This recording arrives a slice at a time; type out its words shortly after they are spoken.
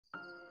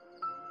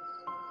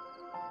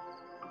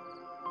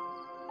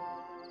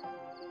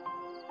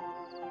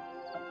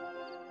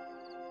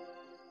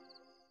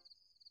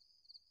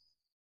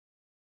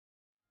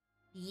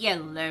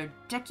Yellow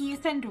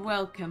duckies, and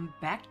welcome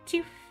back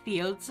to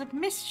Fields of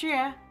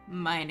Mistria.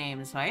 My name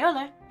is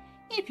Viola.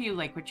 If you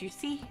like what you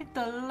see, hit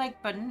the like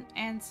button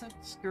and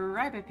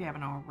subscribe if you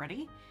haven't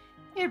already.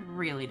 It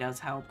really does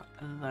help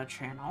the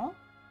channel.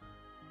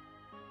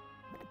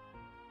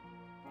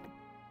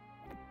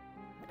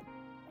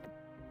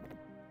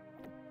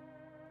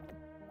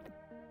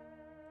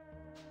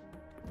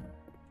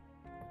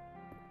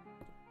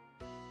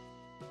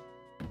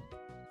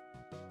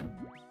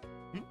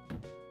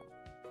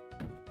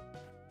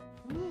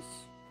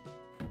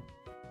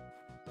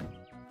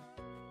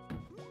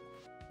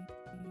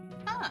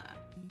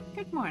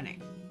 Good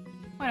morning.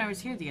 When I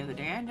was here the other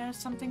day, I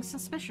noticed something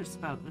suspicious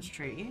about this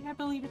tree. I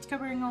believe it's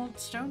covering old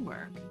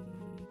stonework.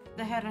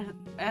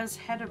 As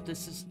head of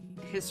this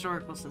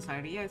historical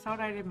society, I thought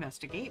I'd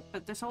investigate,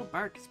 but this old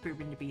bark has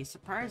proven to be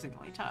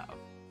surprisingly tough.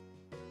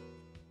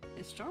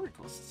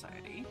 Historical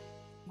society?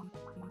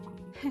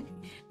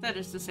 That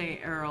is to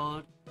say,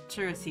 Earl,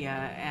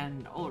 Tirithia,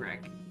 and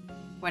Ulrich,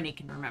 when he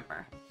can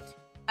remember.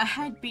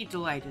 I'd be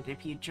delighted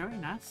if you'd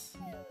join us.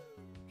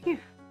 Phew.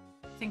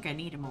 I think I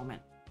need a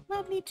moment.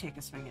 Let me take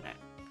a swing at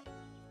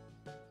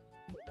it.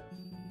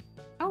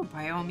 Oh,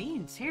 by all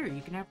means. Here,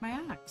 you can have my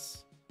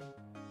axe.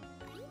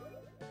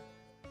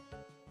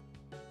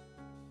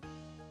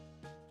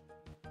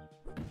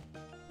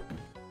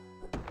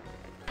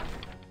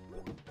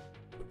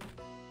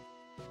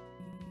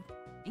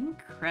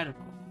 Incredible.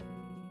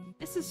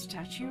 This is a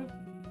statue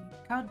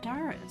called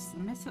Darius,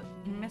 the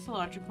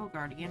mythological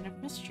guardian of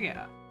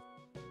Mistria.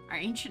 Our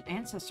ancient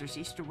ancestors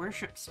used to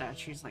worship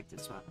statues like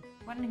this one.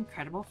 What an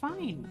incredible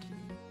find!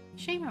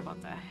 Shame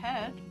about the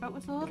head, but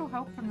with a little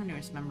help from the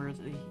newest member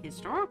of the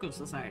Historical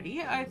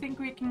Society, I think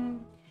we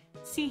can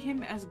see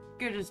him as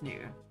good as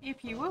new,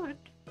 if you would.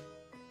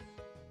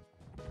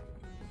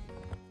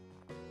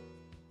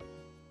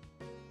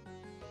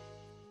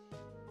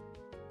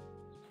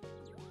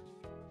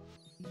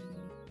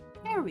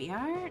 There we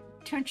are.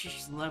 Don't you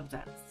just love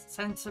that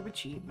sense of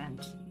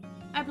achievement?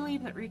 I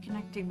believe that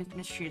reconnecting with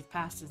Mistria's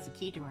past is the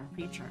key to our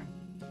future.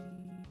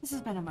 This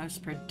has been a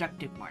most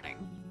productive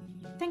morning.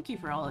 Thank you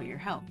for all of your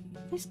help.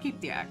 Please keep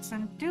the axe,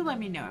 and do let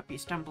me know if you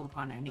stumble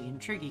upon any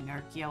intriguing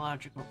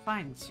archaeological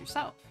finds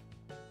yourself.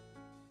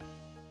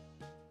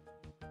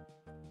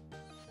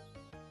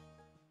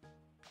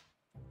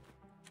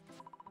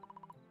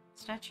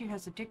 Statue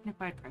has a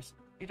dignified presence.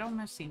 It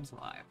almost seems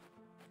alive.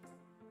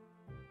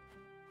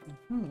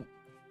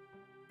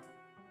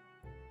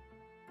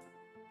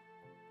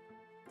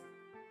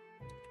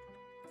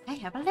 I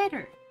have a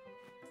letter!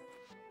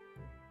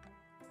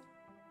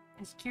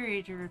 As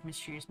curator of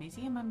Mistria's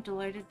Museum, I'm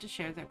delighted to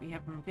share that we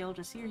have unveiled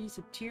a series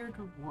of tiered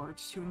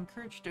rewards to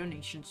encourage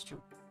donations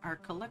to our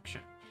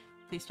collection.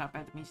 Please stop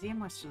by the museum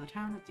west of the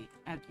town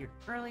at your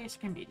earliest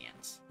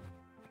convenience.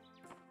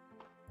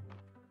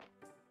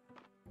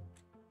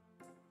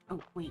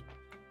 Oh, wait.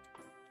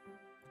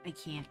 I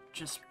can't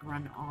just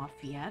run off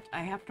yet.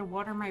 I have to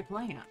water my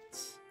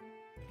plants.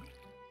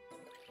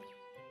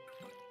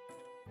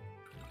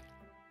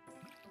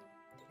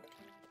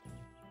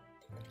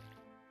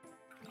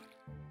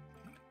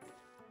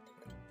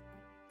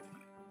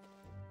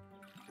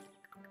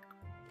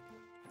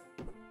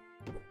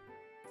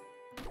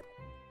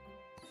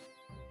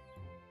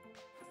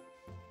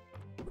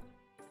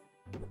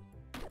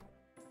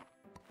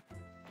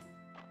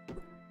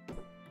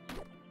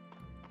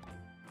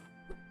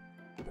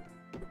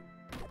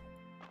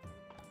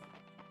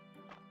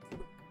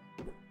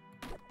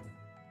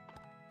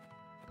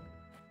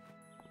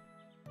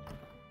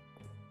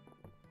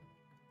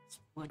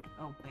 Wood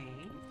away.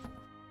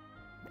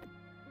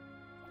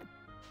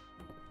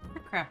 For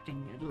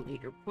crafting at a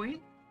later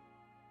point.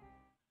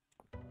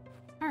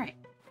 Alright.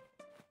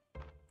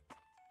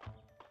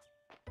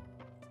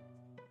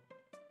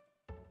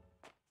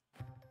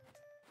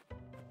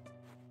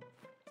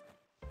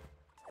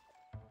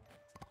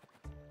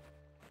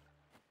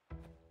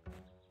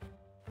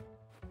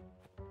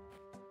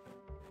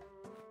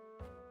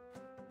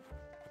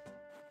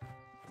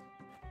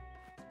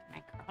 Can I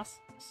cross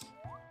this?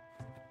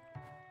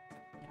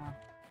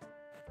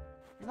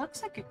 It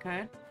looks like it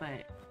could,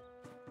 but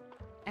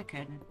I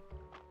couldn't.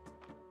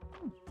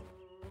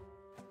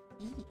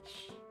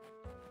 Eesh.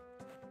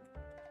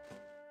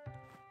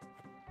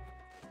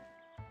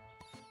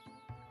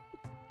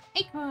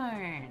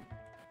 Acorn!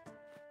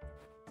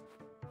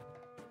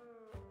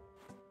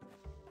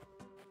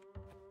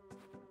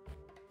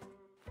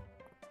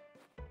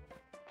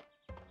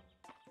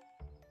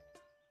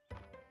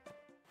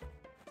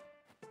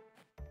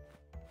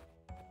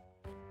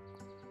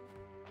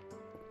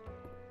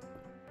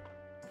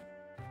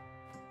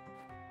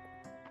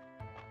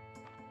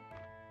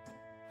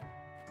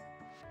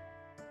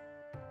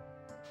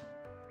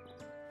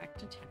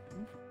 To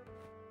town.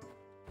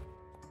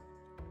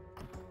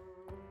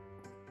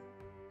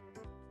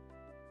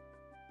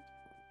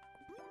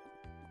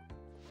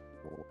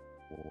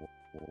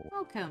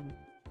 Welcome.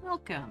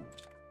 Welcome.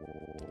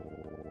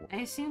 I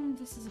assume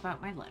this is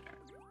about my letter.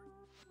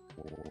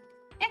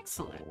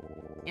 Excellent.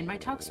 In my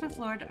talks with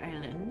Lord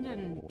Island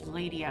and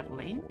Lady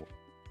Adeline,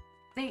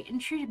 they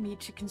entreated me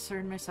to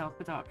concern myself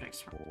with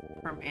objects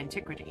from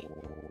antiquity,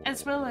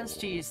 as well as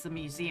to use the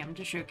museum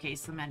to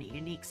showcase the many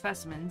unique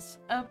specimens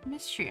of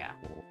Mistria.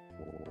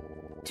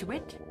 To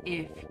wit,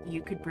 if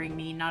you could bring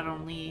me not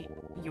only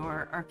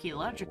your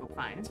archaeological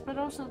finds, but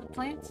also the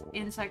plants,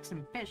 insects,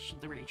 and fish of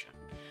the region,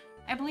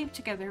 I believe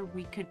together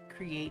we could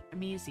create a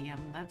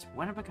museum that's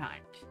one of a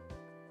kind.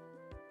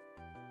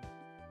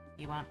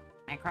 You want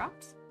my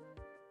crops?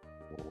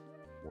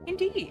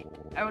 Indeed.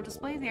 I will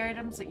display the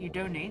items that you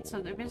donate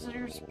so that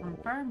visitors from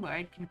far and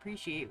wide can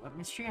appreciate what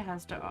Mistria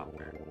has to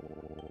offer.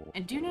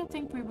 And do not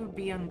think we would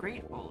be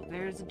ungrateful.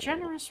 There is a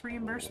generous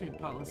reimbursement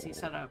policy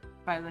set up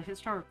by the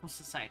Historical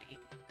Society,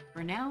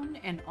 renowned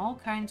and all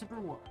kinds of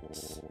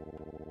rewards.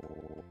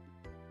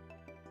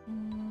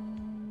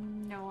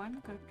 No, I'm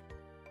good.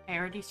 I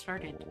already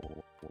started.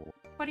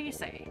 What do you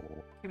say?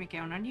 Can we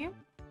count on you?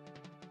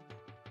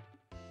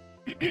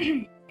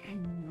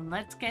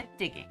 Let's get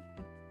digging.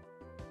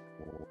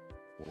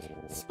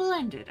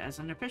 Splendid. As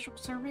an official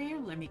surveyor,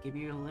 let me give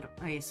you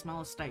a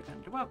small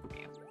stipend to welcome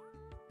you.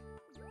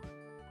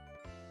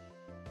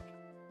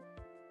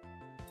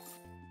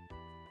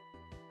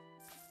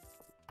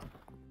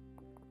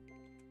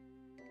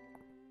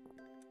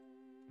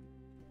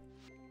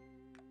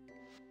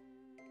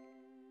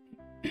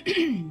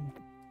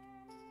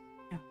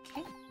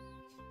 Okay.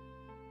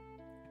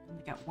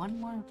 We got one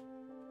more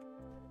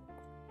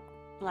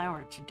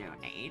flower to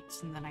donate,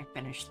 and then I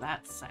finish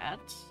that set.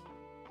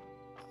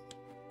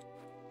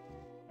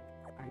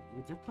 Are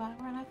you the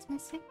flower that's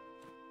missing?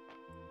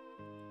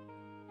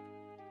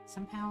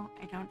 Somehow,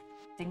 I don't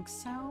think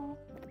so.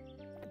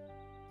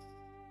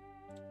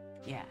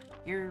 Yeah,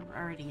 you're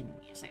already in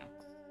the museum.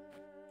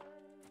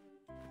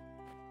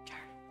 Darn.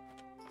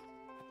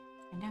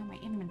 And now my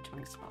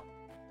inventory's full.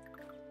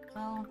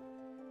 Well,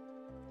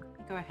 let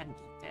me go ahead and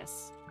eat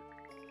this.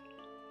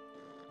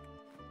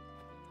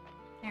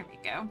 There we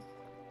go.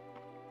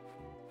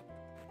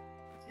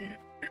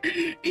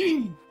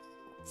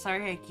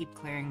 Sorry I keep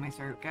clearing my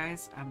throat,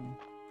 guys. I'm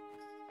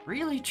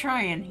really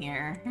trying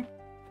here.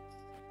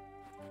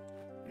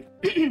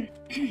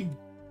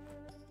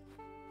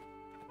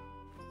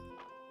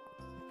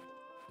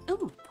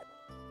 Ooh!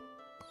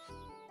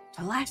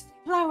 The last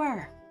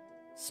flower!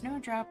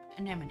 Snowdrop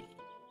anemone.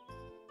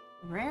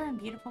 A rare and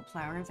beautiful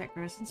flower that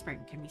grows in spring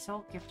can be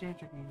sold, gifted,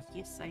 or used.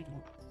 Yes, I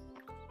know.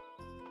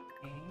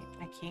 Okay,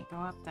 I can't go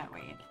up that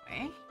way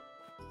anyway.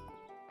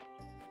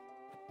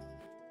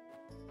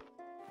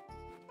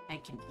 I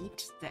can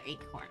eat the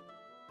acorn.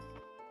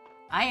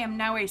 I am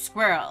now a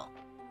squirrel.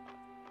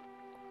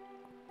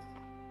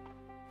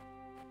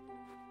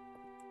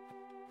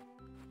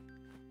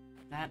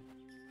 That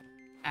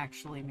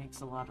actually makes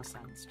a lot of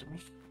sense to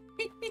me.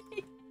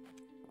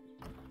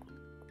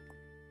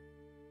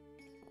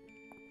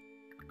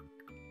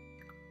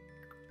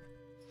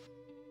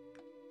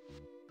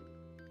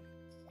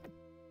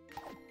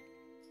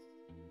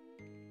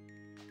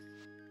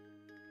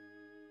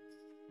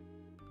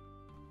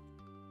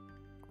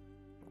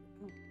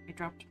 I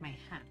dropped my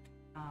hat.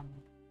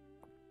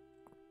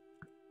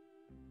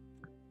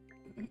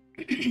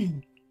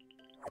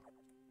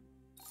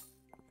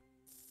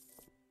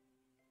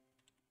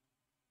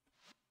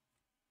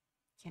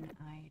 Can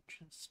I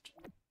just...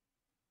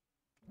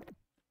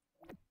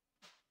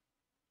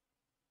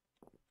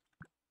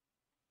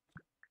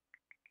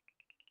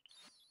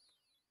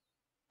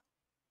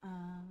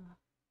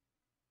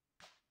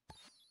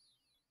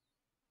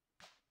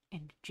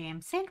 And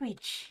jam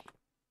sandwich.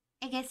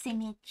 I got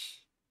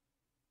sandwich.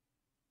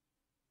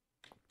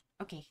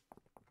 Okay.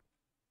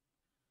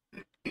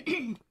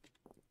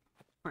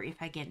 Or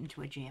if I get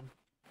into a jam.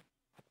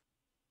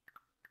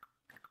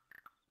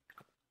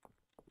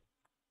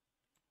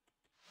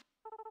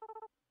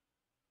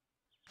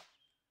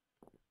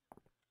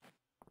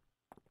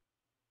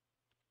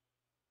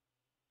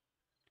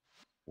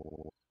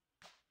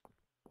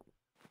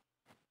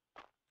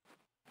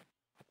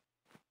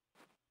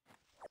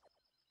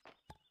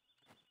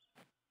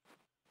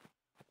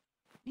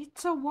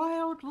 It's a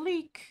wild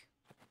leak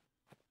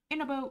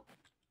in a boat.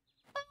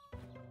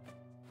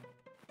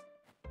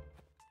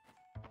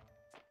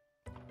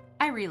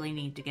 I really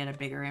need to get a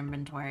bigger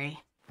inventory.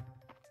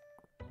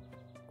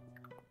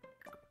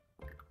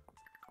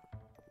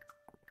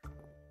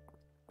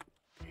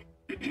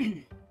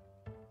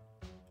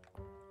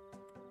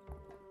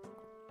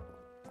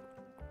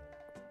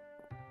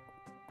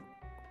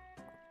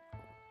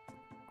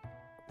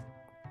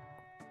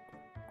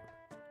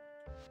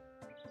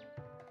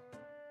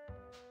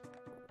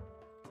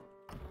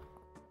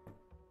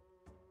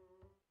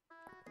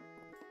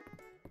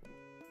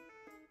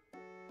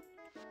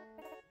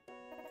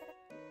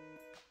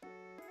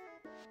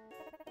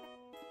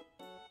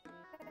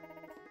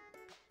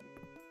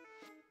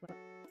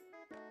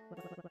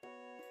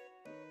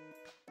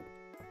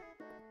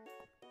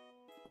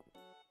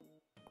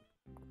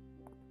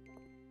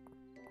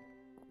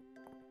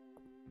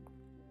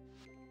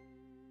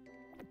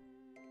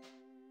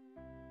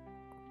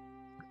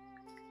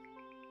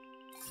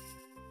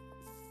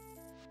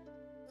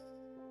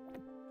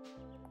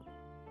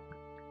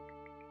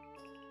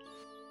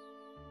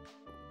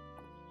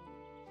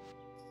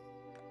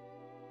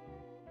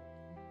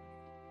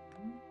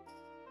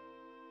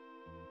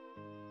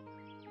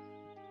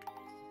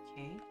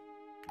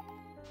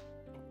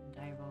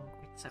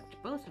 accept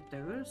both of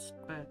those,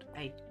 but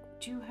I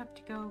do have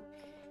to go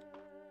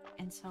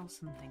and sell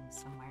some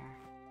things somewhere.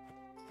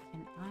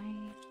 Can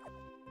I...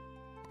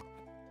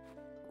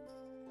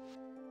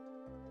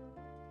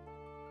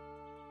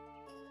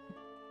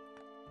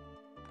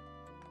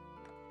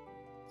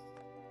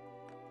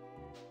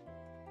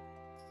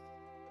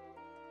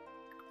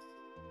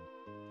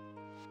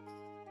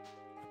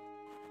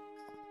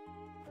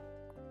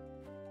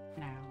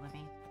 Now, let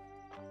me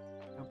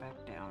go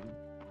back down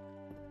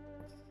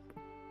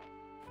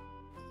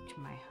to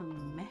my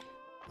home.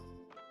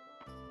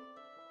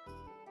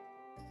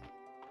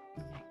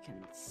 And I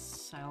can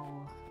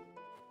sell...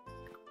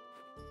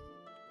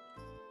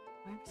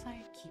 Why was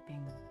I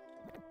keeping...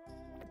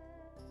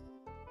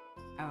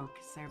 Oh,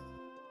 because they're...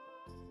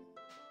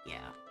 Yeah,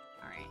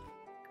 alright.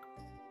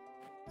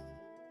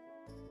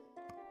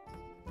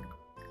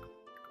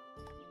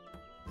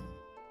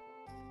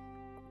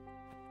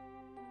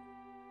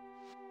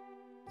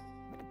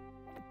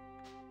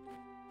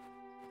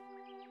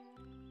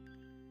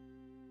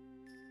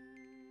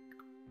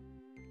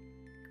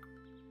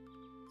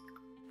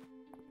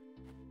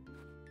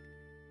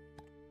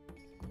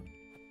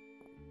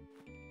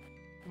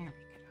 There we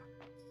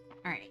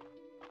go. Alright.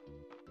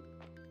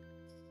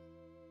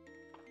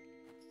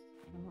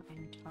 Go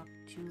and talk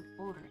to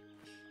Ulrich.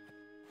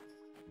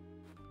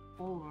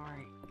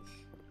 Ulrich.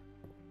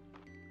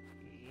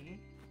 Okay.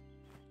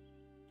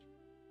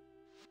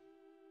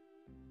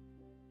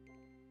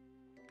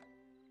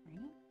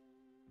 Right?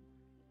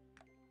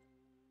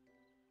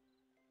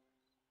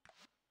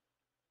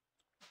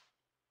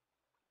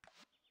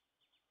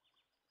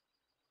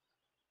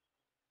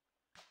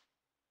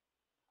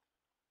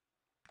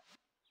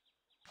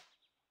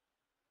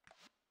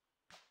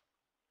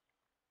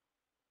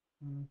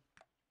 Hmm.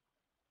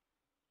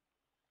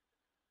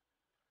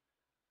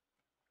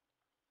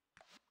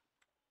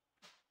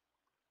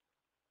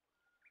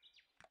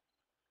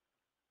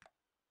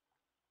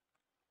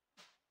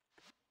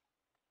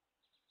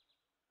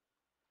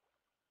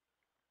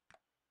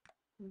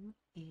 Who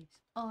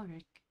is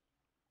Ulrich?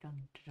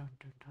 Dun dun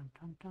dun dun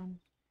dun dun.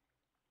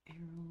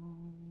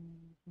 Arrow.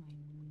 I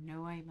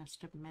know I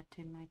must have met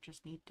him. I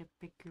just need to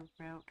figure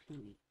out who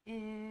he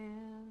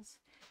is.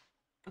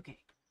 Okay.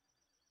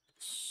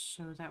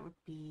 So that would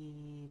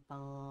be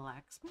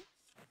blacksmith,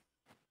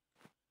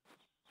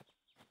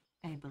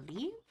 I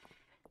believe.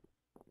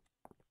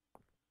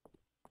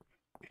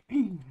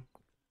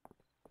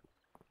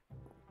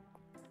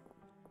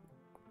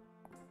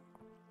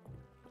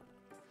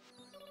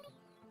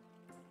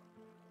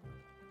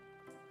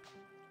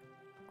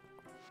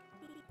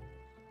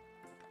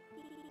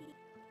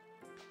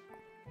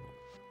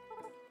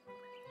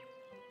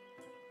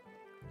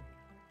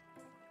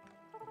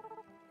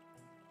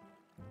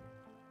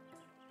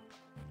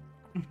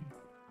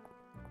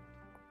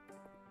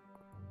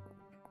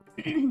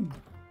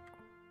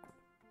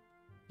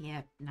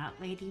 Yep, not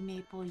Lady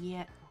Maple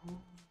yet. Oh,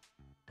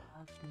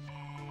 love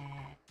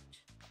that.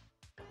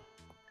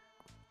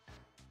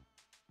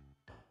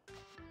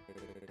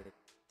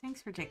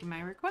 Thanks for taking my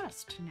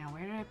request. Now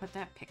where did I put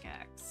that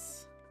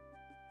pickaxe?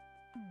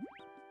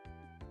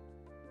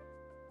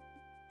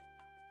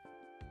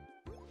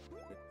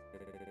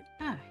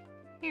 Ah,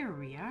 here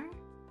we are.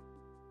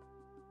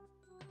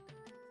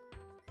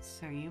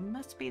 So you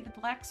must be the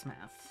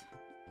blacksmith.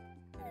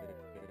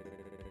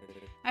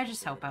 I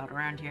just help out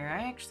around here.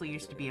 I actually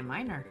used to be a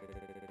miner.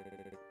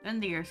 Then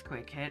the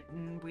earthquake hit,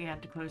 and we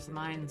had to close the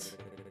mines.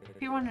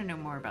 If you want to know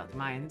more about the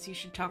mines, you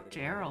should talk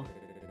to Errol.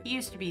 He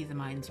used to be the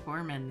mines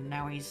foreman, and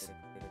now he's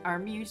our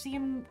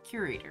museum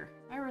curator.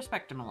 I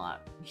respect him a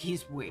lot.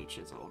 He's way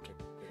chiseled.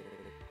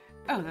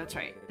 Oh, that's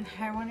right.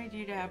 I wanted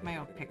you to have my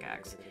old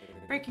pickaxe.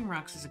 Breaking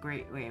rocks is a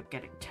great way of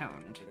getting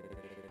toned.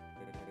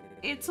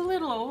 It's a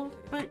little old,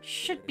 but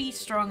should be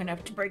strong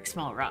enough to break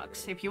small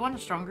rocks. If you want a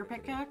stronger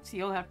pickaxe,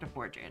 you'll have to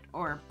forge it,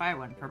 or buy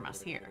one from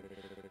us here.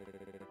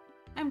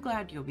 I'm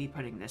glad you'll be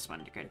putting this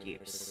one to good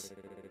use.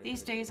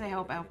 These days I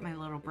help out my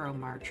little bro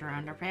march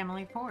around our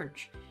family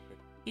forge.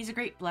 He's a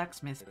great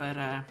blacksmith,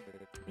 but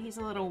he's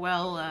a little,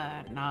 well,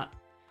 not,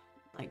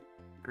 like,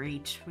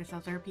 great with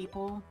other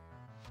people.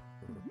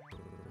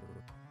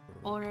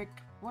 Ulrich,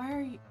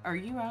 why are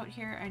you out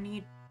here? I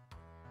need...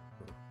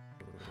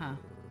 Huh.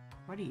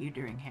 What are you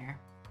doing here?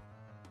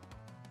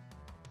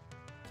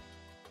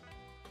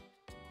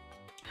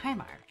 Hi,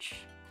 March.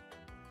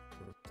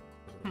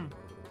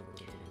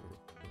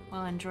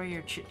 Well, enjoy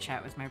your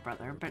chit-chat with my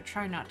brother, but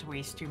try not to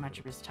waste too much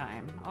of his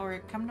time.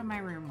 Ulrich, come to my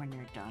room when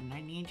you're done. I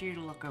need you to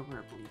look over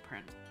a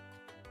blueprint.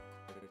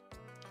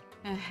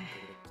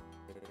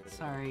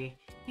 Sorry,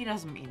 he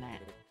doesn't mean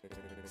it.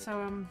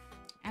 So,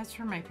 as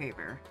for my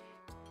favor,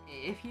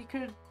 if you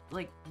could,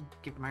 like,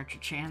 give March a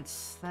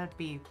chance, that'd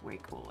be way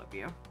cool of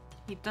you.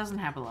 He doesn't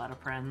have a lot of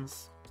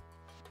friends.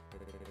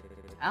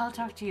 I'll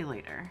talk to you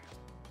later.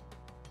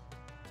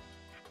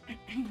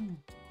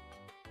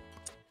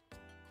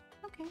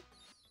 Okay.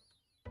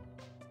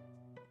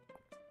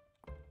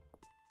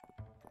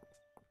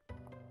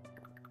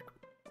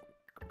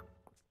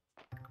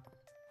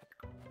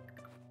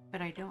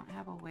 But I don't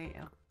have a way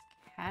of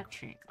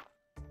catching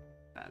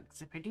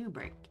bugs if I do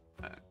break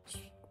bugs.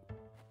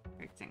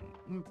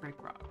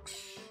 Break rocks.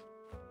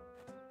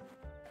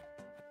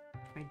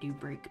 If I do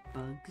break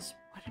bugs,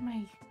 what am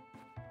I...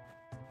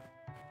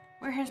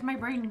 Where has my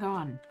brain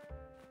gone?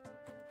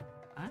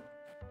 Huh?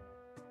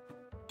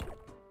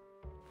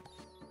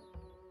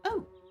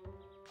 Oh!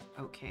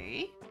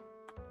 Okay.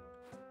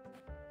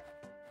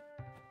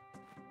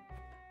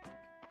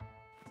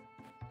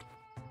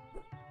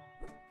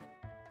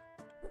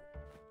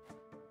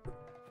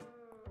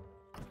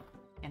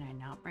 Can I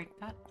not break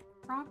that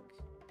rock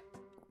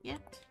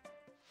yet?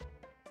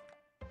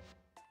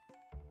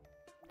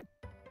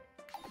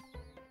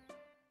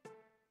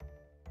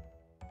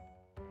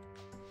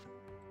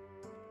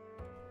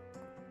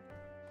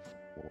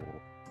 You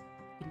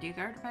can dig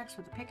artifacts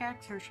with a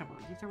pickaxe or a shovel.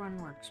 Either one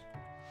works.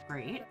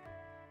 Great.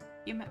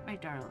 You met my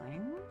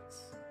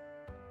darlings.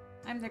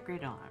 I'm the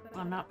great aunt.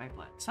 Well, not by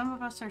blood. Some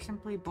of us are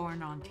simply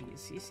born on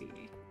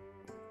TCC.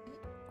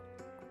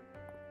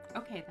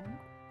 Okay, then.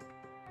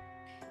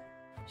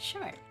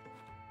 Sure.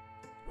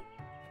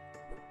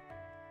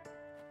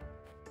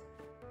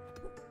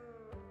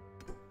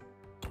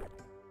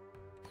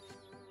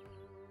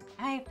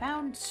 I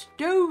found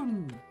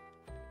stone!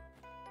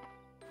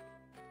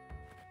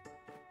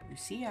 You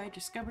see, I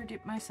discovered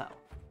it myself.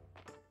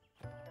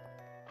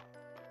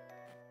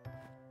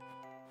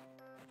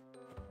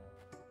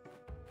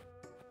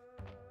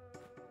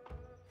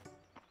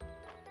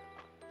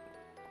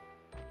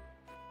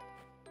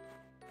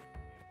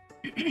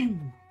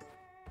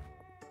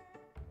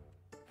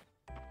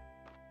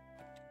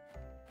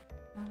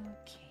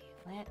 Okay,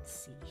 let's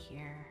see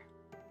here.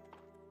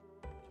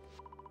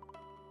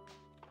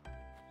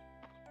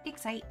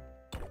 Excite.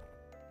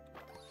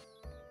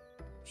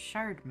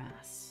 Shard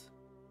mass.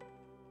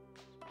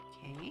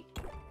 Okay.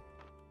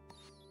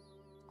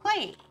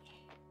 Clay.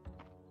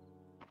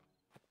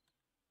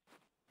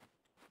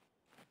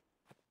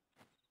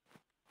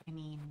 I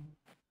mean...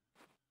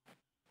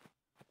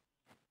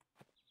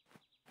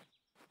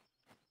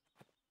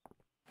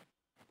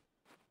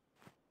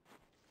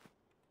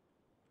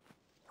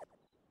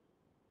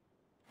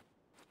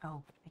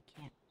 Oh, I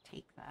can't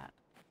take that.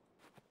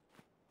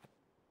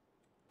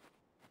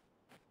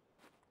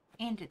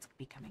 And it's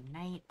becoming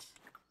night.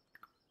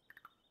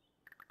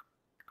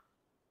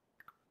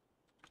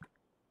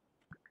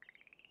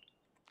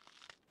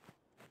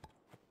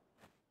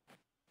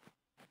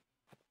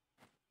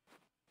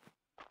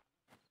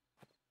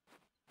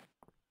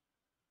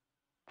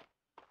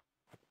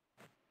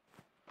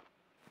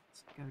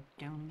 Let's go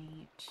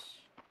donate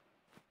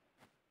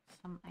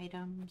some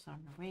items on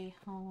the way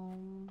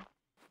home.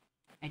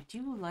 I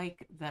do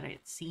like that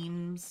it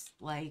seems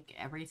like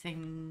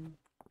everything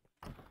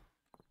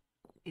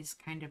is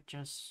kind of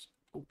just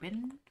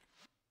open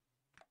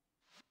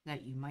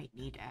that you might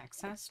need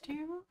access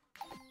to.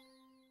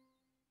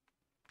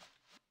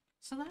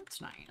 So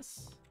that's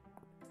nice.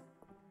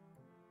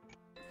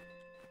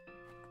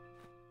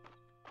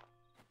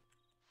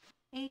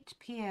 $8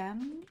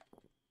 p.m.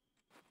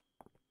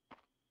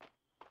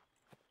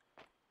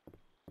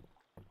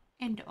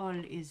 And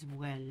all is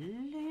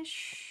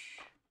well-ish.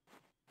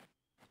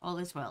 All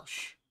is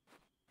Welsh.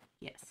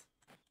 Yes.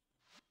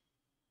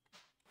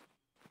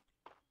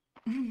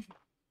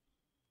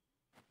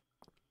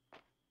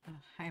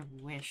 I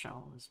wish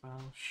all was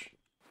Welsh.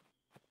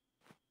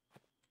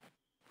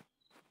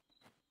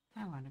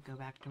 I want to go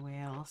back to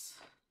Wales.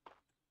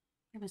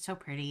 It was so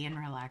pretty and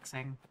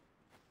relaxing.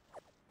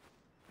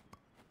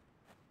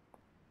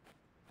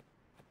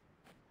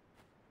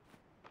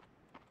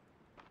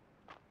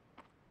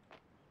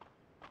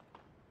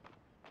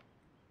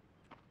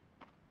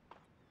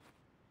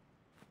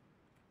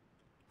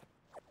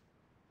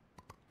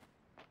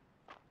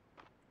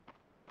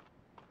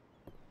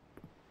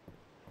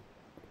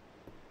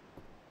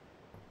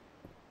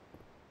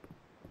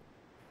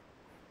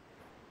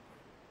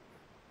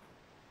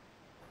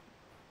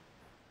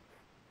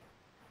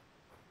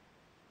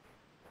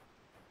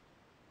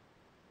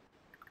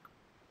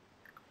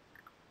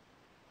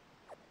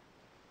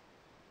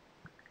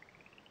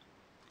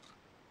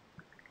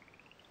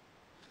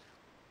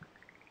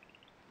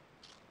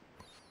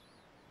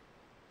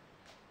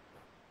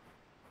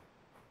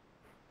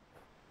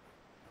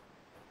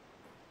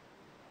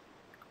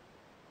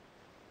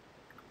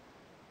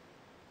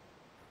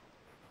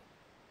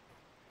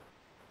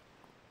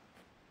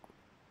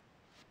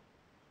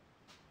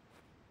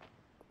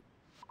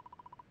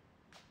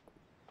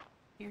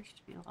 Appears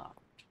to be locked.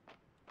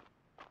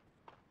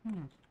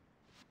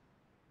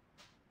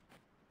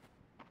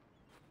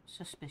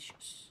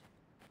 Suspicious.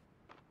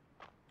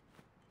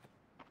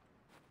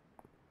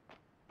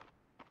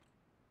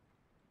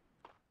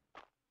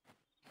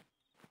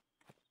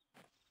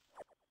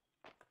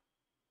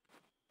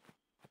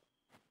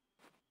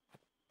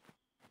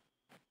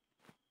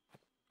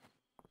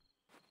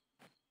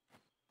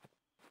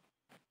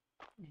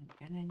 I'm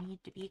gonna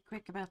need to be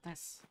quick about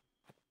this.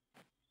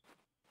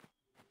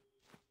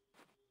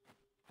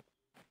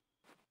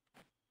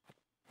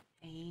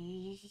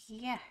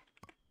 Yeah.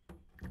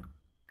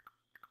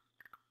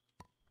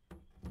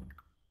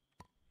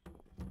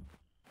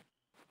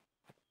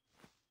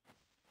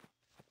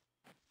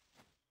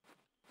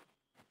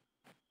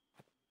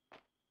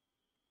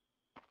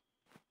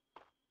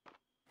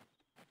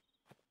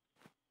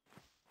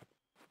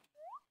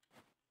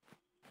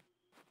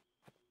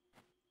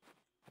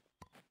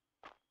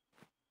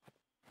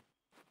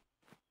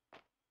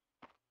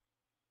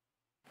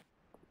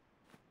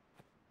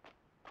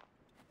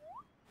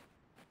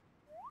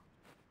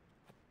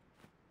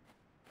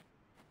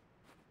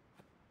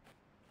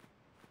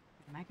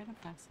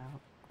 pass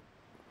out.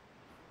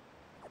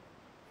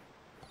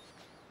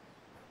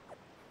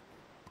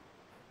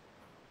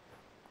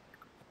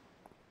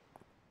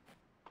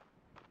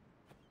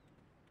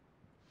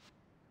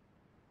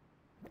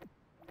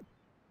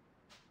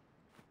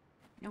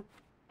 Nope,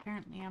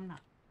 apparently I'm not.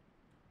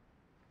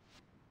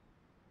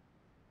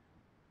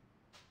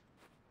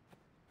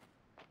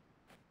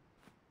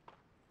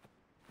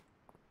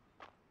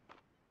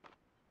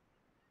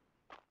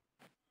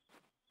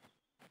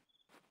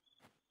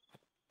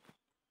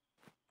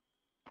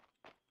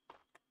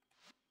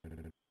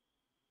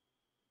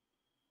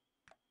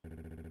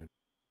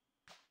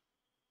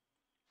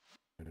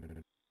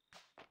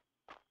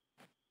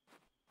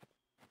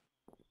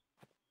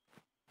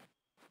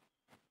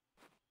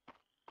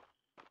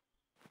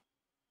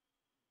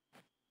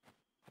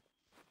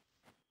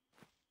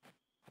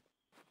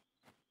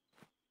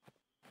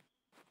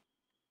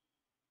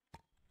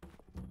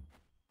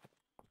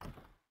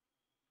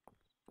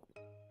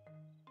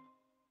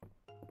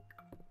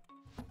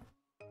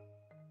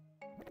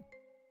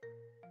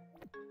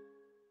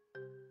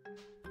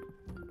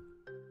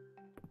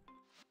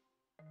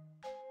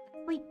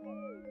 Wait.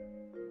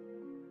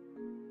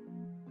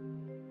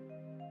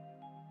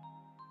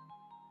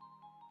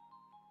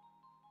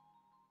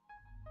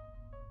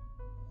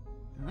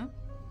 Huh?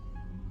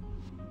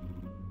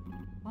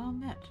 Well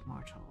met,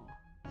 mortal.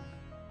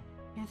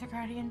 You're the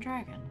guardian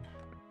dragon.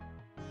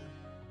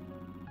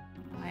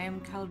 I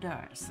am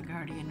Caldaris, the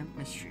guardian of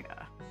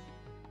Mistria.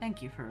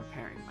 Thank you for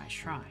repairing my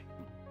shrine.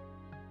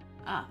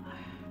 Ah,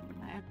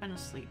 I have been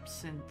asleep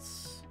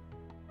since...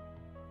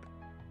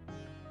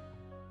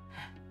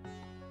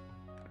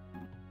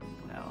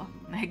 Well,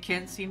 I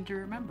can't seem to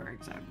remember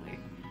exactly.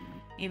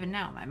 Even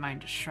now, my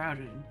mind is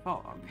shrouded in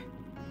fog.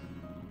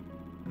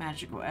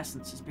 Magical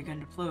essence has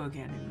begun to flow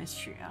again in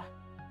Mistria.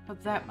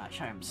 Of that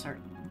much I am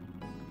certain.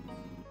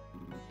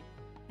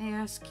 I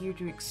ask you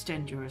to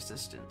extend your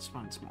assistance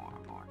once more,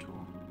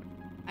 mortal.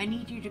 I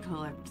need you to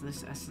collect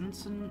this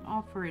essence and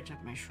offer it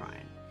at my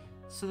shrine,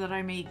 so that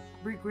I may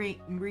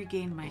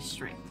regain my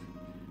strength.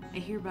 I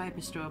hereby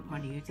bestow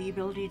upon you the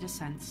ability to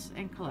sense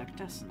and collect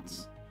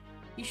essence.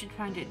 You should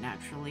find it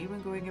naturally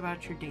when going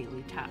about your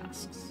daily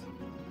tasks.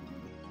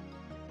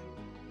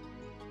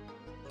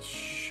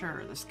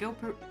 Sure, the skill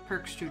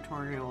perks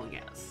tutorial,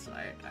 yes,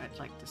 I'd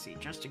like to see,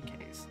 just in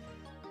case.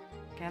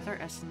 Gather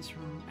essence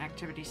from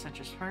activities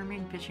such as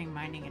farming, fishing,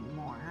 mining, and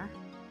more.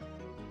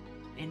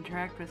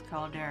 Interact with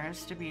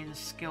Caldaris to view the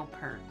skill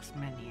perks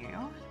menu.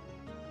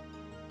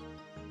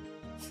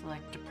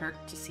 Select a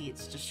perk to see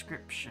its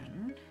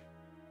description.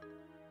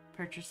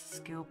 Purchase the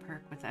skill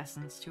perk with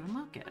essence to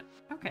unlock it.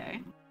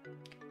 Okay.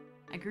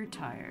 I grew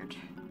tired.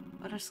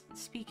 Let us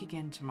speak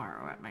again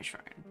tomorrow at my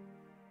shrine.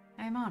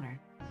 I am honored.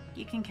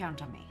 You can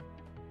count on me.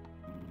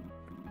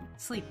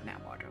 Sleep now,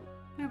 mortal.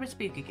 We will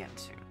speak again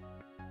soon.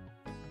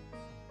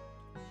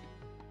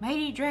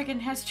 Mighty Dragon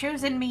has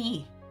chosen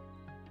me!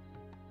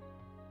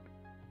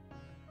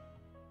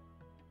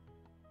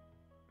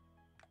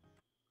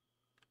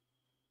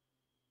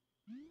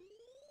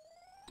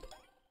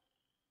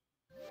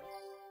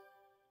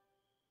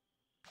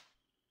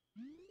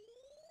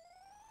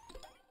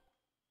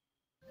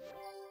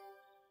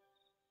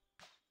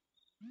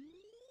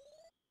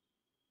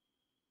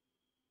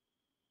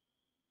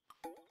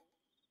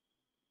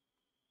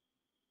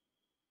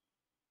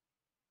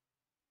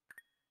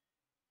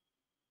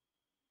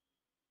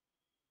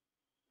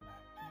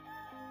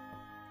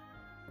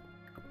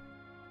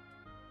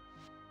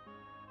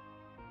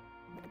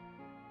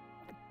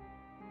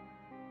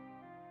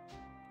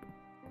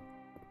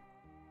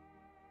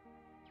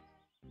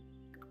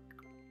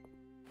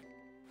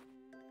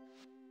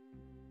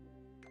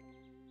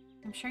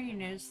 I'm sure you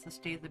noticed the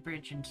state of the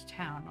bridge into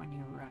town when you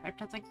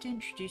arrived. I'd like to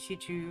introduce you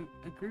to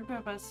a group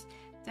of us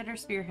that are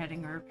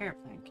spearheading a repair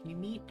plan. Can you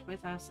meet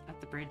with us at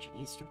the bridge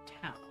east of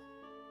town?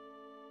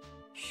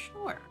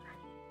 Sure,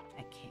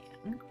 I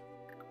can.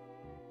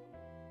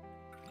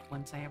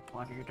 Once I have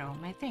watered all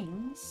my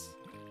things.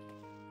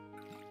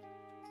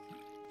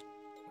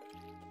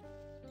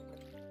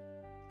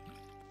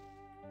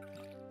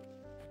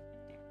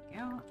 There we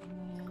go,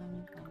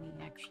 and let me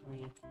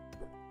actually...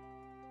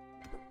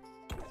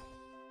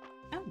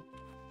 Oh.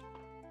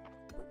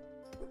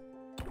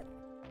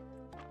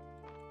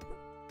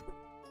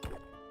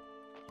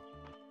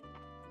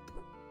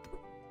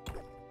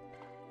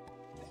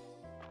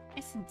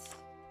 Essence.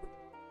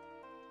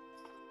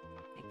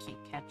 I can't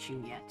catch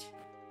you yet.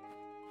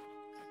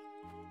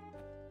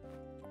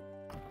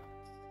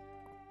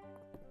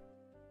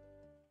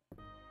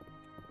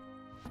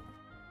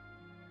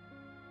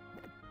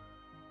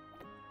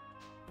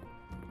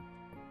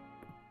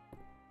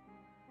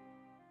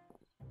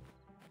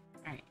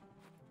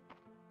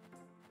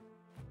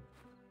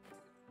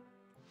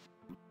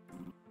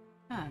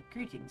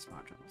 Greetings,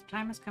 mortal. The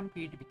time has come for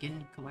you to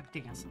begin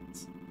collecting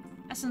essence.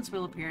 Essence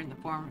will appear in the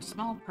form of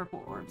small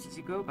purple orbs as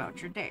you go about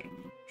your day.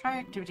 Try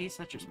activities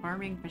such as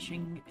farming,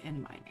 fishing,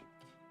 and mining.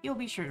 You'll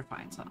be sure to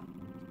find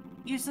some.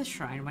 Use the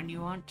shrine when you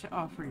want to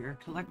offer your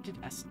collected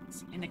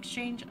essence. In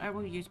exchange, I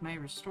will use my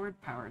restored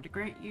power to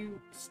grant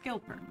you skill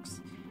perks.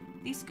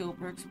 These skill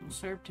perks will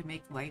serve to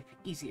make life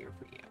easier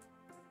for you.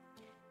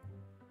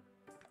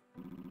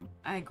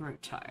 I grow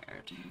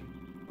tired.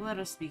 Let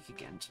us speak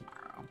again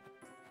tomorrow.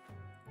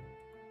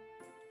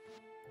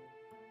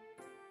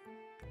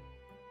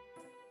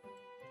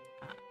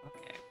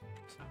 Okay,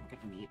 so I'm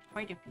gonna need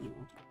quite a few.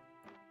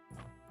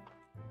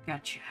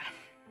 Gotcha.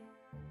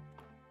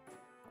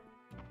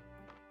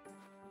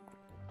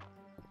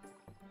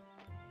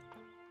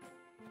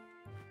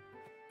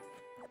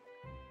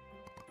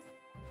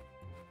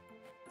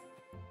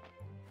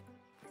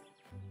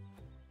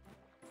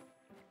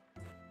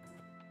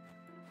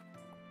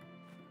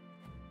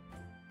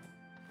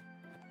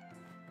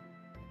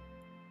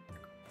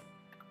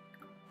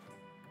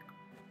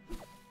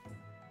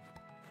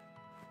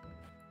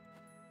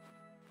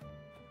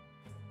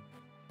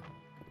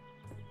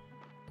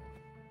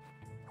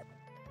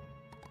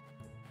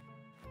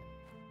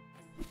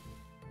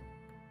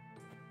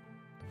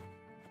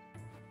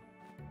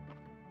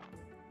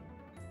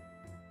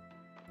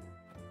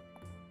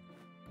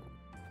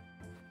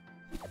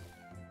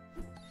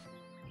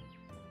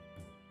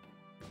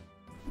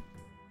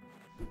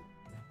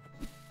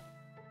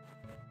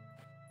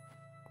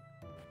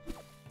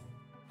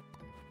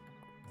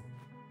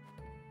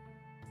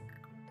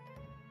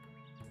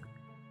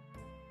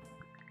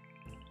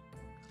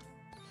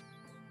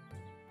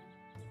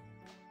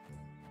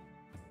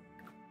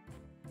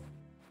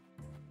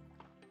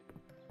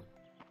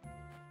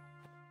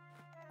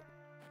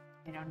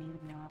 I don't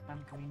even know if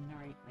I'm going the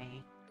right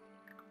way.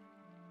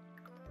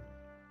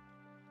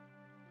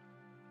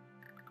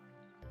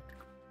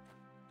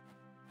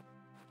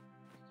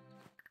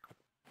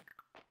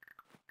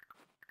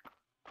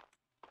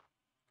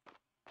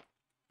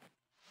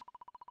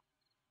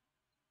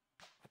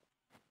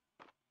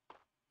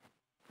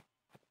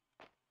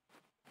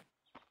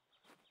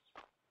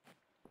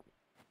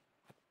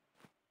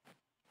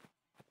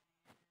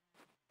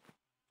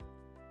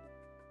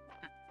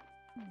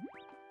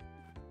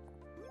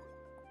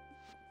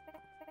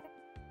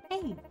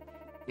 Hey,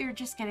 we were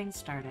just getting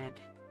started.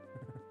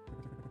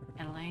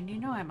 Elaine, you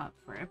know I'm up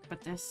for it,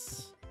 but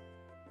this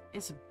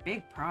is a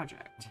big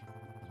project.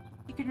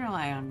 You can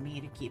rely on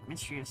me to keep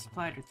Mistria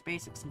supplied with the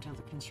basics until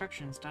the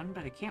construction is done,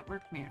 but I can't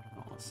work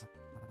miracles.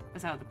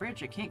 Without the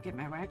bridge, I can't get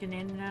my wagon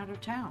in and out of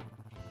town,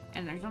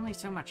 and there's only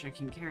so much I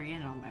can carry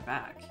in on my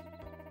back.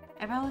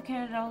 I've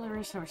allocated all the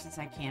resources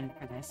I can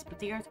for this, but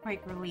the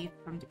earthquake relief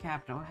from the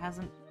capital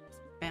hasn't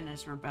been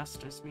as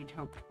robust as we'd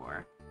hoped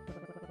for.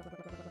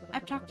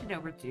 I've talked it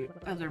over to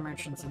other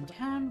merchants in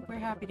town. We're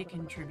happy to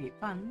contribute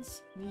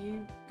funds.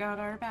 You got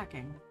our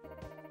backing.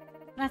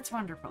 That's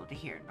wonderful to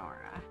hear,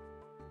 Nora.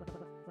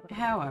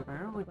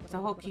 However, with the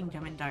whole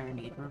kingdom in dire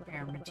need of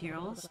repair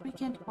materials, we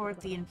can't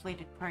afford the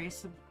inflated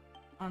price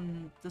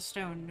on the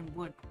stone and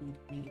wood we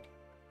need.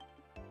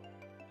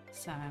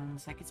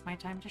 Sounds like it's my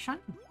time to shine.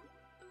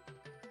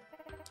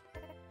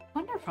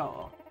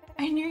 Wonderful.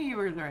 I knew you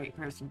were the right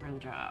person for the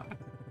job.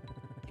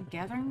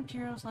 Gathering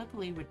materials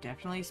locally would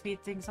definitely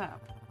speed things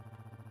up.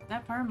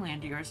 That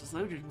farmland of yours is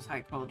loaded with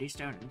high-quality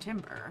stone and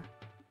timber.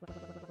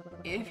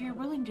 If you're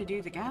willing to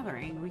do the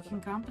gathering, we can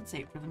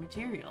compensate for the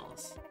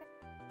materials.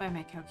 By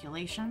my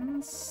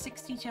calculations,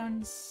 60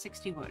 tons,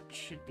 60 wood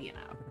should be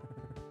enough.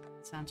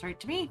 Sounds right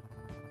to me.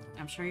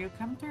 I'm sure you'll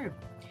come through.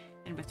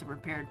 And with the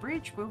repaired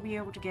bridge, we'll be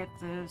able to get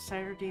the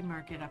Saturday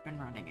market up and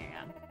running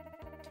again.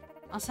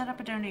 I'll set up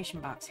a donation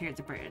box here at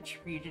the bridge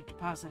for you to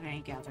deposit any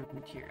gathered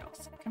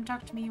materials. Come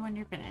talk to me when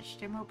you're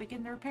finished, and we'll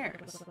begin the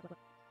repairs.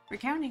 We're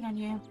counting on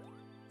you.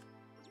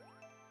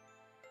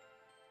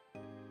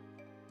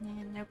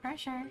 And no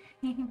pressure.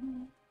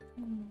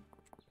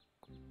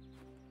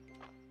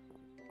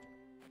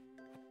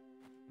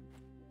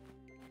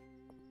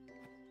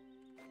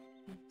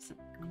 So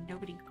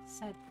nobody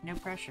said no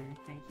pressure.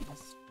 They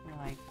just were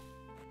like...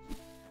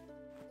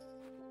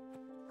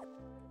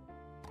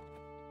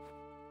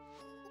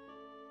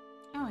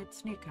 Oh,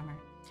 it's newcomer.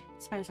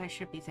 Suppose I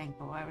should be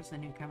thankful I was the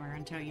newcomer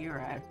until you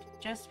arrived.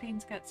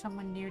 Josephine's got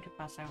someone new to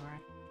fuss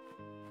over.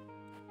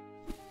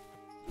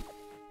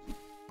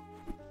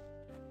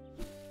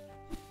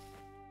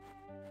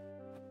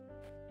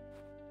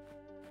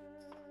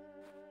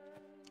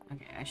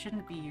 Okay, I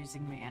shouldn't be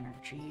using my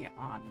energy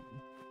on...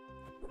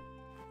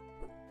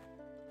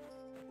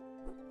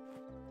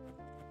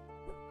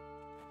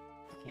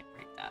 I can't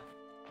break that.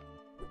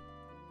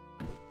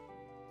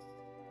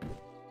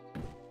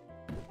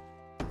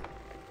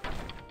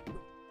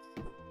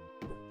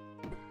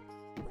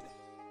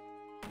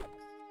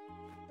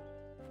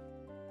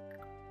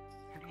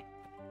 Alright.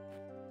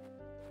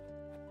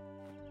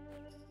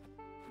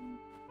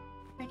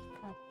 Break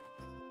that.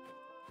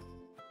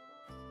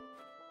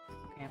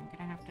 Okay, I'm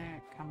gonna have to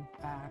come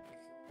back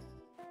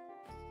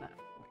that way.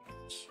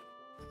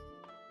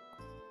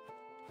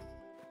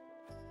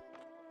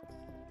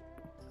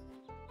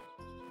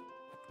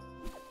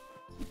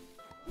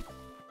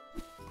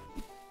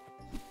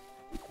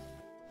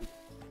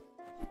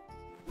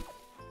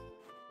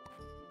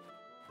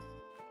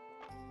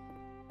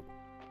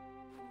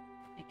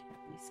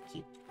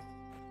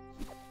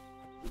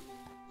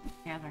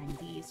 gathering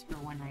these for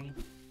when I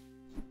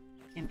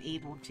am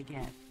able to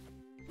get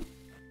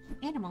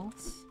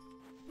animals.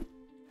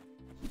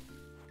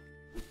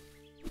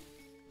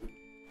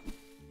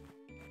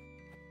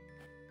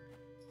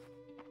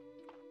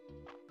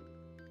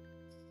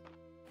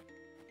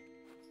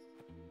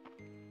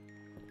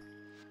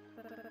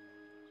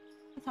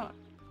 I thought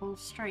we'll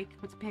strike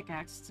with a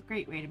pickaxe. It's a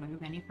great way to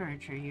move any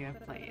furniture you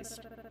have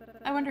placed.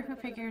 I wonder who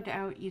figured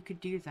out you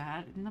could do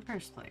that in the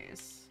first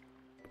place.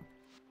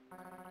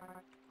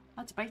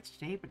 Lots of bites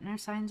today, but no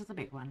signs of the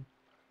big one.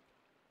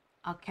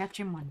 I'll catch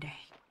him one day.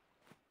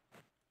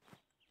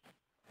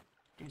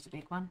 There's a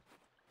big one.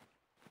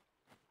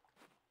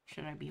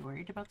 Should I be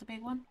worried about the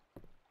big one?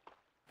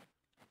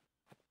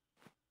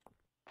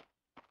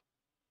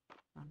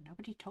 Well,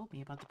 nobody told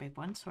me about the big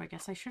one, so I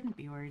guess I shouldn't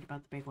be worried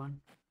about the big one.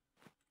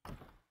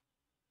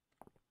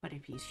 But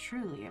if he's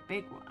truly a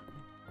big one...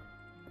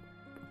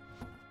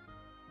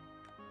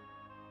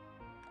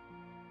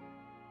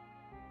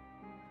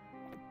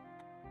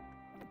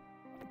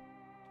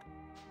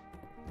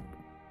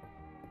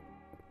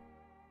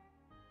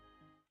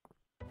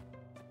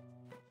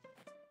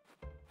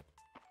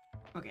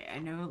 Okay, I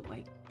know,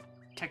 like,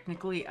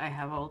 technically I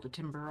have all the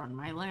timber on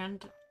my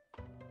land,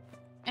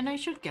 and I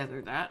should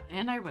gather that,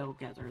 and I will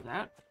gather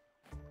that.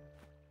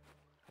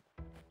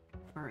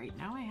 But right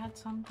now I had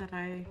some that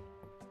I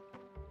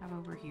have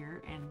over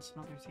here and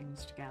some other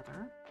things to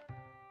gather.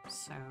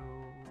 So,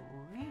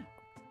 yeah.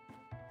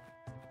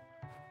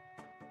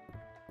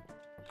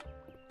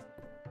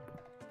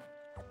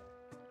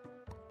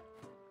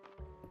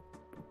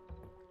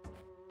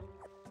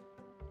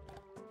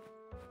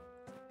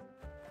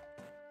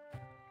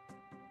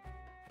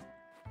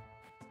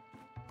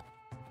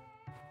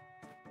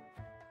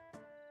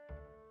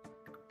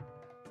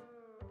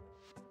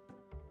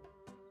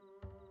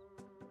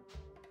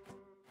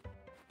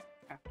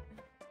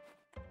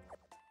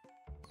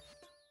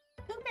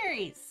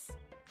 Blueberries!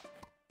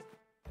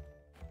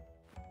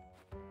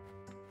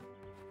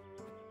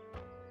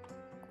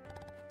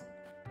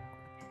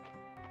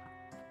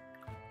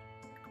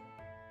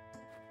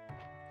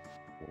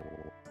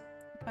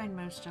 Find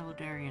most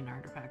Eldarian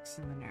artifacts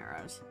in the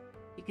Narrows.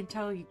 You can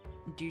tell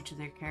due to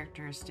their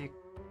characteristic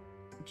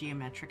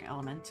geometric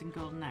elements and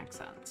golden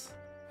accents.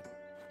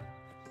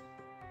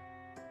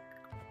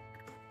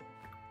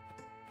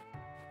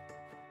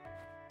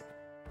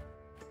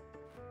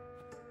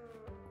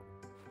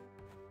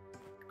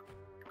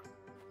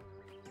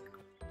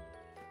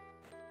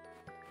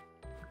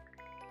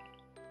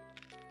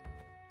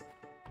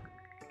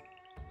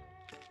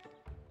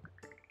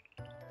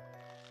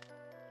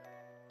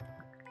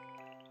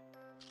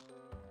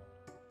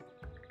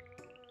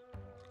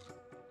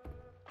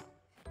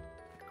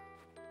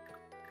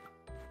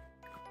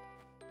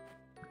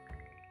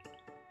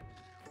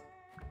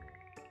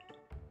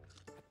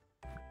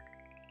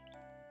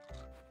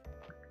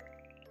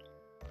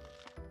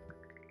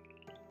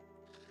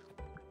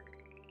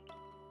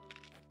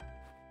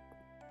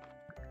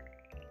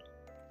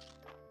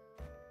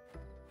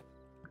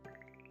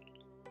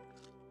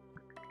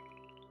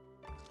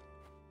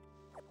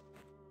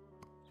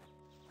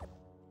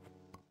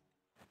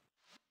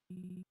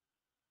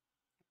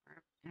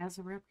 As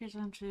a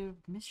representative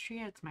of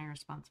Mistria, it's my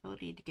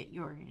responsibility to get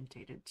you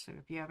orientated, so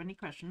if you have any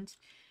questions,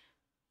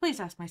 please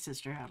ask my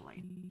sister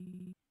Adelaide.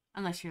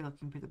 Unless you're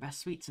looking for the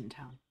best sweets in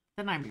town,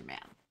 then I'm your man.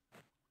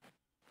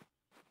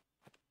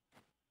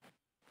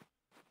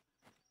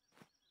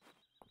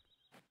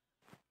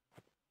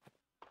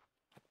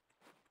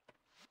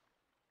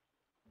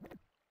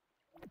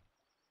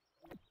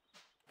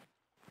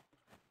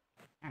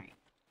 Alright,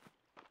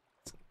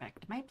 let's get back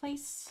to my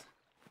place.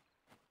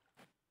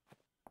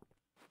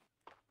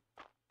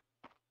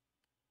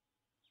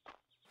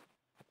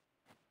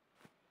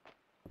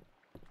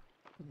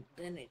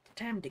 Then it's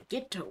time to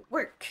get to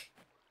work.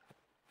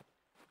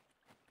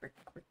 Crick,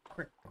 crick,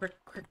 crick, crick,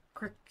 crick,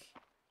 crick.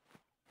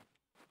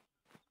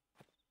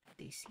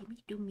 They see me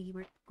do me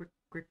work, crick,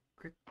 crick,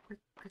 crick, crick,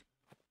 crick.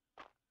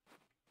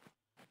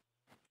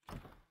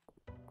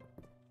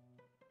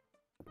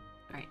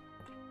 Alright.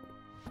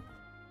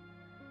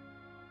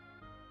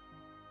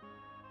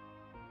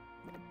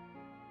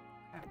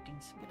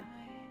 Crafting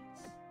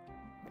supplies.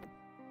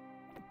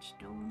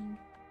 Stone.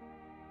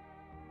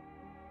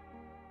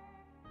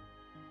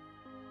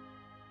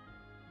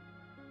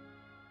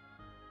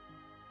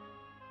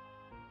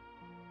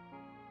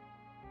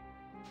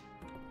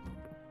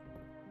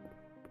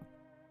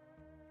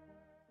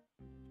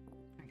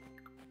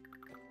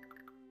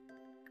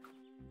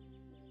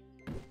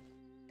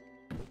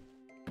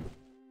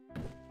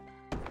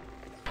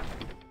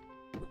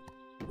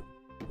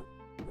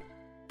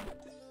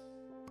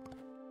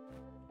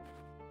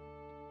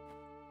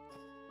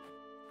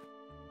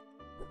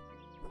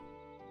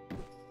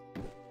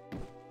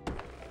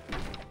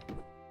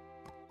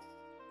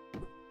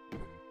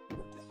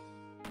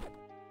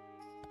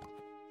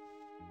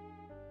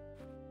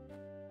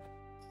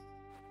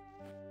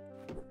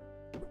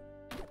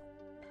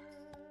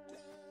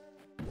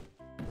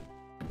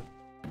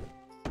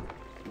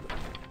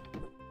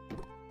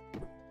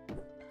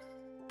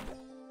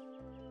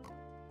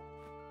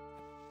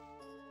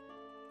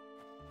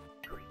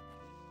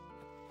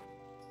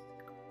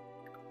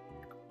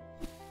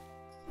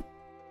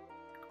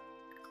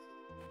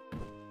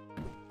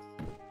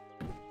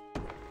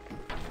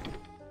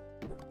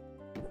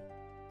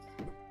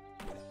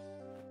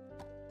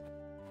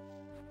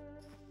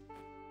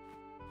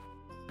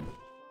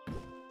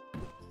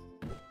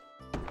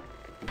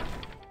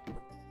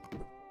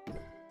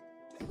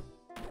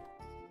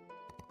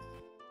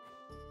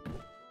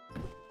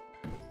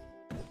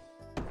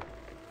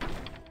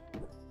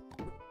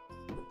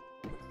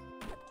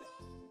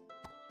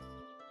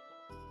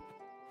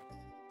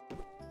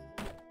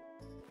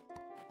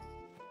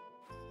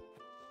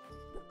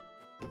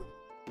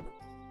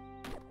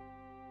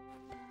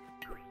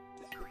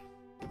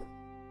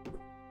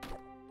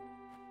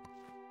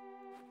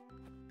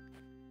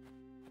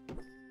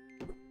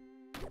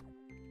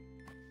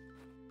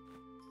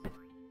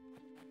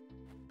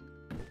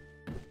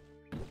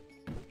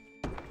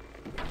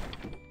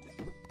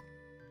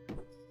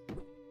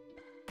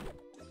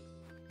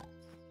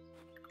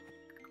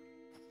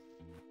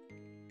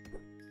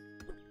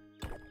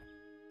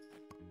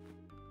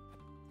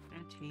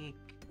 take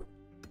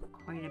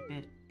quite a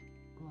bit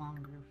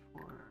longer for.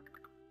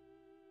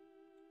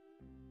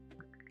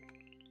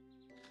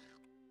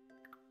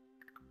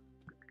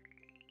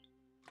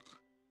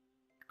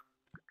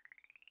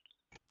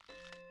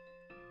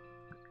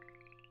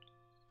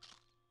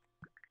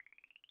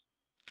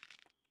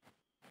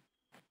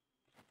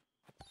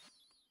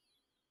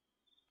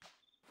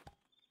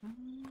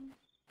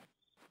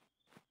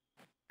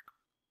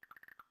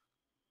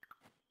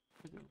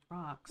 For the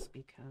rocks,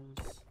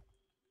 because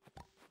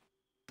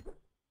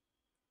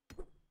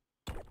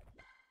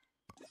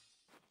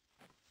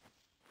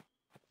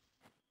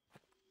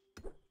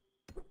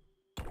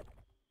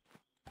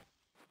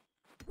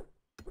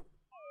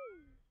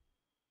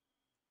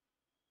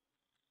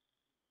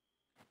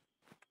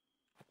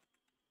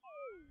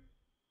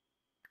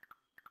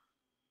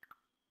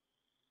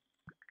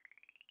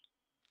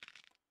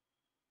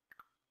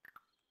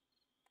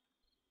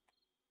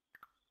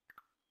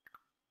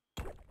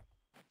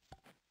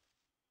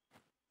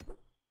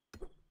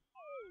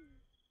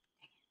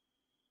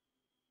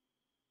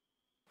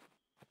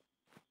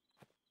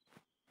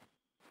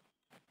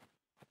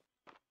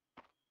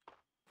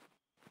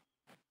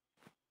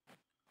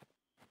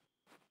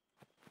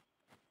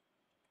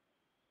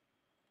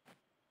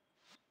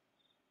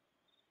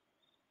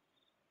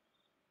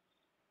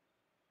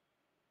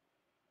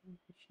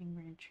fishing,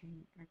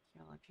 ranching,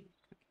 archaeology,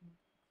 cooking,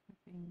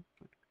 smithing,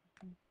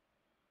 woodcrafting.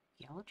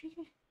 Archaeology?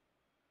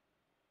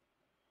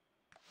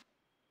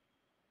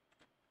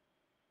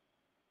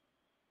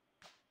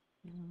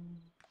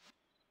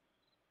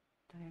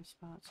 Dive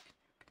spots.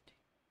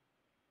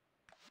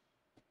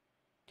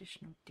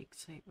 Additional dig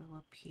site will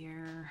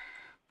appear.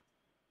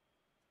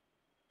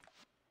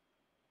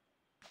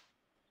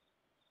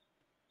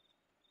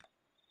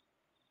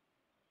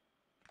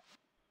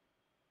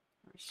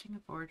 Roasting a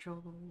forage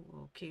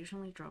will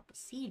occasionally drop a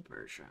seed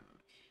version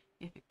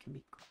if it can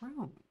be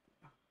grown.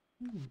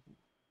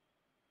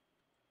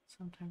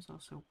 Sometimes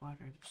also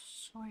water the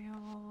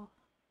soil.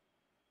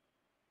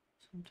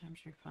 Sometimes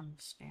refund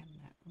the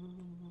stamina.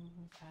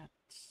 Ooh,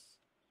 that's...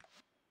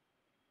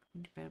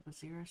 Going to bed with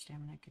 0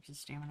 stamina gives a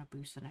stamina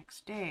boost the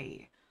next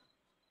day.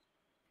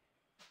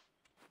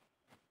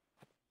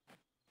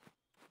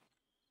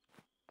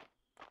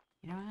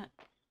 You know what?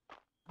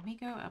 Let me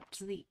go up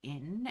to the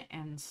inn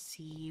and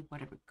see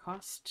what it would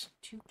cost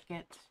to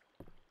get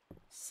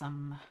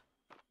some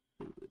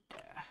food.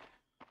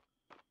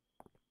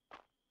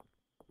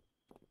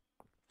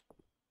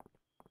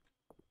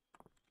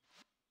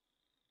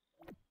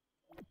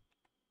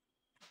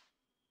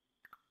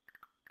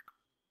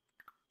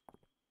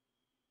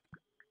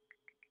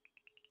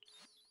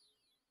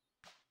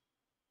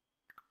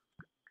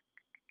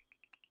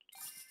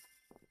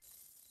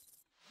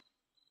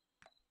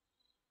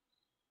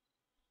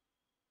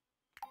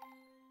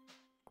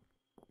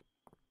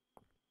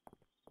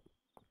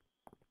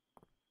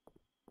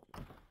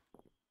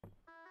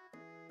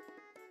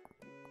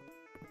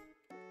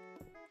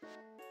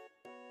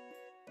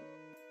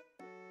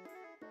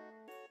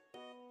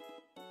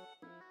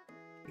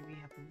 Here we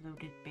have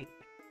loaded baked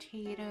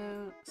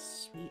potato,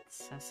 sweet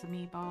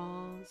sesame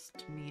balls,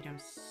 tomato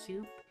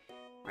soup,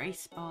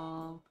 rice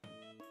ball,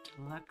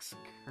 deluxe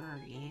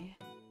curry,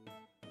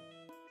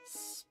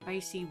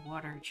 spicy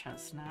water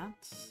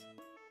chestnuts,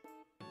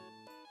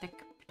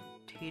 thick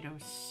potato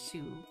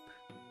soup,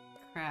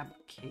 crab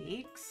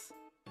cakes,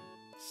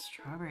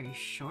 strawberry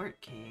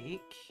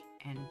shortcake,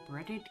 and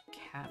breaded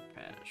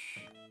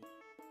catfish.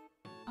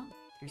 Oh,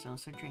 there's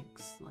also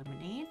drinks.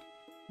 Lemonade,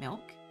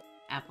 milk,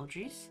 apple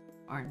juice,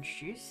 orange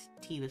juice,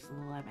 tea with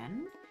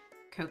lemon,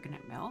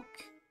 coconut milk,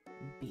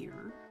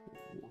 beer,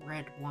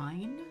 red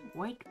wine,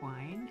 white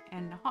wine,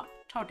 and hot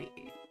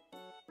toddy.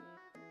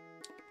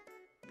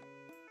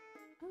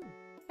 Oh,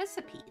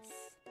 recipes.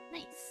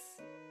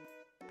 Nice.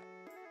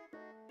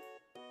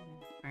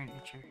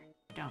 Furniture.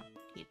 Don't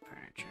need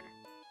furniture.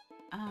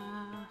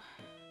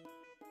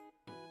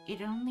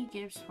 It only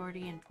gives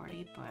 40 and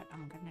 40, but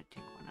I'm gonna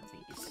take one of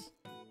these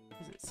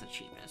because it's the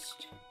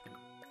cheapest.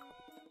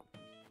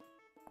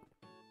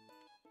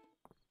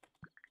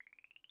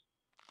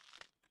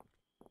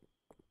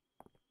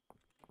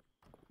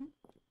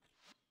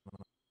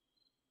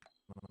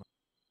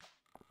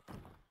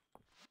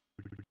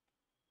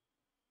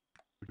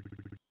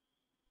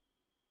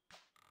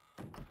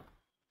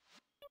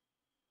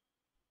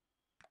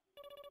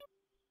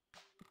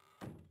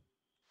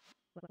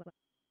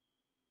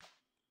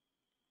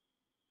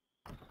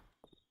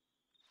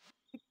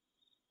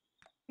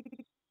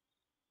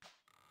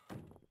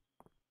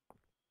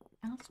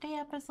 I'll stay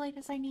up as late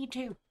as I need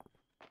to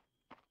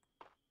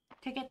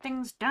get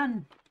things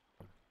done.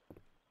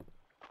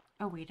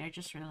 Oh wait, I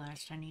just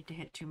realized I need to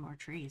hit 2 more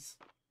trees.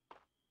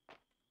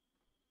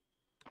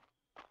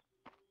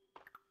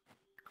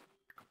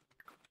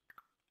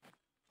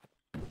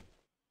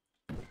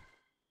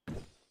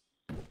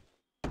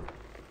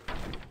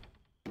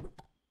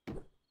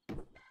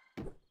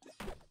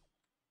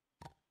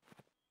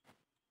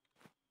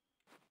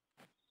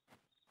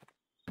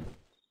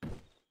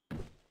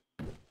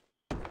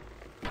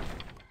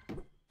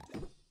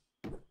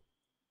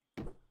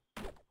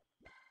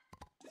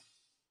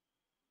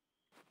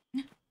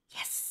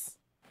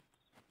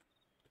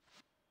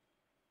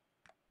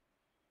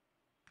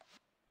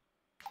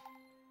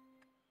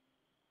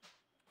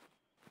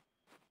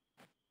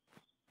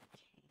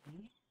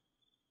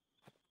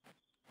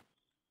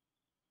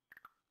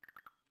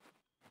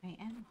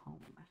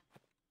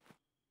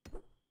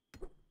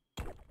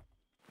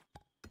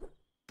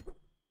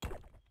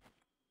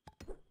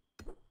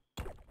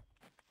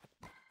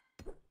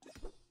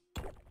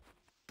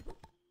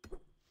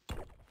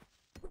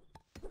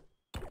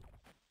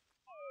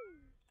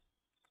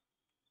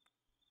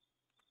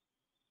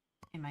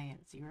 Am I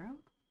at 0?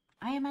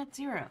 I am at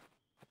 0.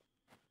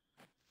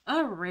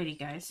 Alrighty,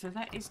 guys. So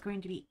that is going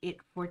to be it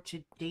for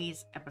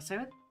today's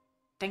episode.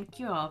 Thank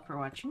you all for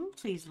watching.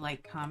 Please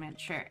like, comment,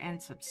 share,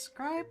 and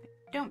subscribe.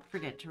 Don't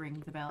forget to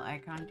ring the bell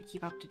icon to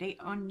keep up to date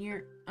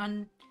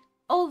on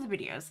all the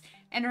videos.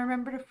 And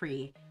remember to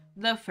free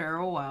the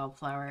feral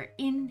wildflower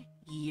in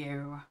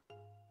you.